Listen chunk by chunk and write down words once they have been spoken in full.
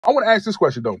I want to ask this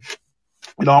question though.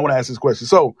 I want to ask this question.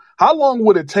 So, how long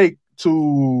would it take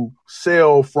to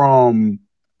sail from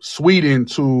Sweden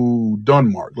to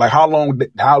Denmark? Like, how long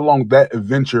that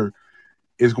adventure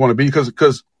is going to be?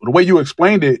 Because the way you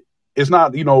explained it, it's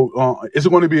not, it's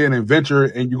going to be an adventure,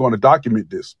 and you're going to document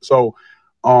this. So,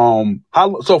 here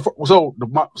go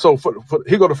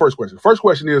the first question. First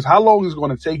question is, how long is it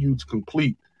going to take you to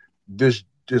complete this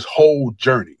whole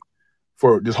journey,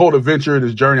 for this whole adventure,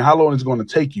 this journey? How long is it going to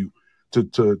take you to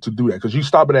do that? Because you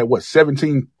stop it at what,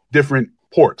 17 different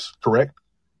ports, correct?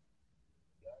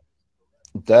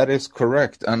 That is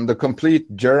correct. And the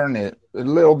complete journey, a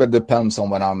little bit depends on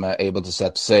when I'm able to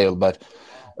set sail, but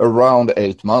around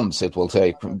 8 months it will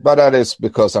take. But that is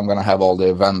because I'm going to have all the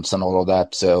events and all of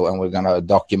that. So, and we're going to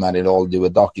document it all, do a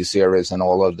docu-series and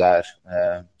all of that.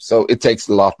 So it takes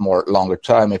a lot more longer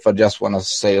time. If I just want to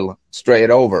sail straight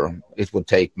over, it would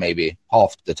take maybe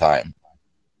half the time.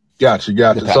 Gotcha.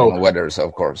 Depending on weathers,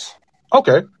 of course.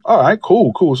 Okay. All right.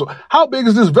 Cool. So how big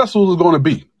is this vessel going to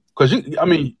be? Because,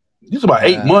 it's about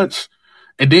 8 months.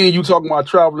 And then you talking about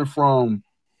traveling from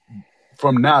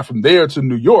there to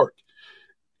New York.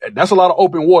 That's a lot of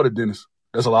open water, Dennis.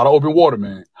 That's a lot of open water,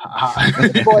 man.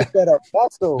 This boy said a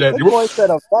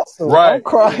vessel. Right. I'm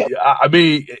crying.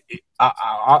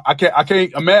 I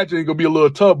can't imagine it's gonna be a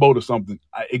little tugboat or something.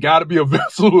 It got to be a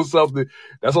vessel or something.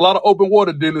 That's a lot of open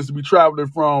water, Dennis, to be traveling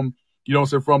from,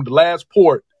 from the last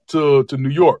port to New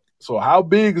York. So how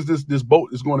big is this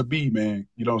boat is going to be, man?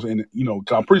 You know what I'm saying?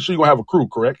 'Cause I'm pretty sure you're gonna have a crew,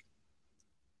 correct?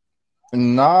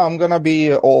 No, I'm going to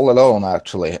be all alone,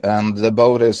 actually. And the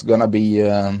boat is going to be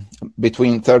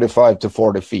between 35 to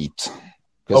 40 feet.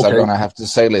 Because I'm going to have to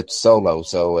sail it solo.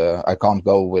 So I can't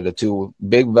go with a too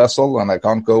big vessel, and I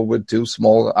can't go with too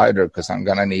small either, because I'm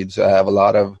going to need to have a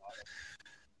lot of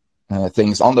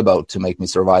things on the boat to make me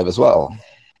survive as well.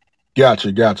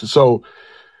 Gotcha. So,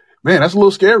 man, that's a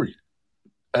little scary.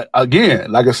 Again,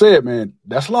 like I said, man,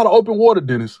 that's a lot of open water,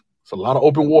 Dennis. It's a lot of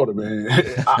open water, man.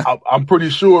 I'm pretty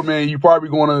sure, man, you're probably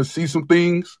going to see some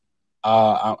things.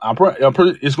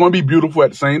 It's going to be beautiful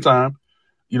at the same time,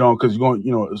 because you're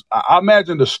going, I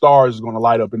imagine the stars is going to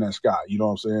light up in that sky. You know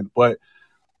what I'm saying? But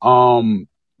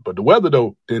the weather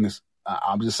though, Dennis,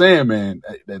 I'm just saying, man,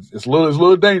 it's a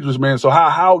little dangerous, man. So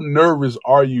how nervous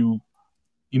are you?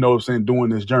 You know what I'm saying? Doing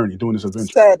this journey, doing this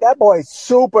adventure. Said that boy's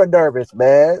super nervous,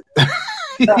 man.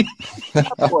 Yeah,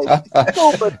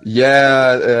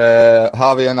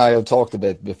 Javi and I have talked a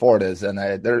bit before this, and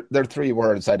there are 3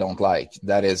 words I don't like.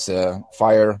 That is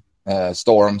fire,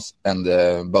 storms,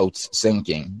 and boats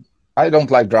sinking. I don't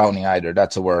like drowning either.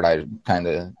 That's a word I kind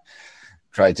of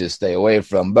try to stay away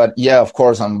from. But yeah, of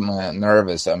course I'm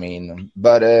nervous.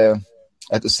 But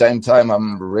at the same time,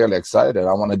 I'm really excited.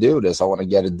 I want to do this. I want to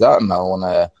get it done. I want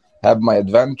to have my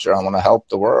adventure. I want to help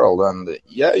the world. And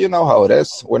yeah, you know how it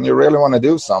is. When you really want to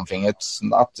do something, it's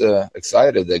not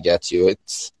excited that gets you.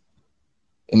 It's,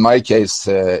 in my case,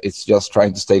 it's just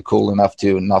trying to stay cool enough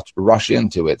to not rush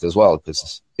into it as well,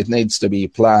 because it needs to be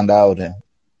planned out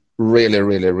really,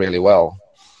 really, really well.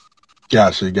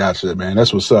 Gotcha, man.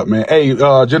 That's what's up, man. Hey, ladies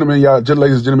and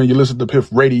gentlemen, you listen to Piff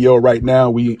Radio right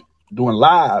now. We doing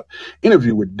live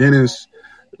interview with Dennis,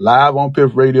 live on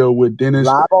Piff Radio with Dennis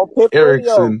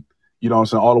Erichsen. You know what I'm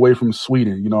saying? All the way from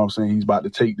Sweden. You know what I'm saying? He's about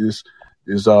to take this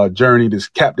journey, this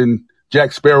Captain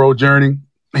Jack Sparrow journey.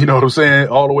 You know what I'm saying?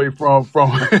 All the way from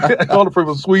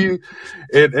Sweden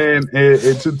and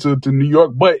to New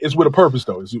York. But it's with a purpose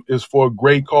though. It's for a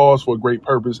great cause, for a great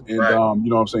purpose. And you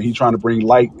know what I'm saying? He's trying to bring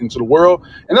light into the world.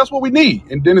 And that's what we need.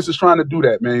 And Dennis is trying to do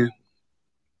that, man.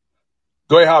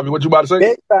 Go ahead, Javi. What you about to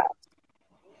say?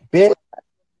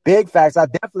 Big facts. I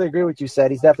definitely agree with you, said.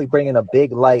 He's definitely bringing a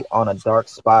big light on a dark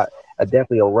spot.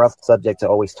 Definitely a rough subject to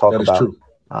always talk about. That is true.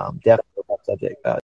 Definitely a rough subject.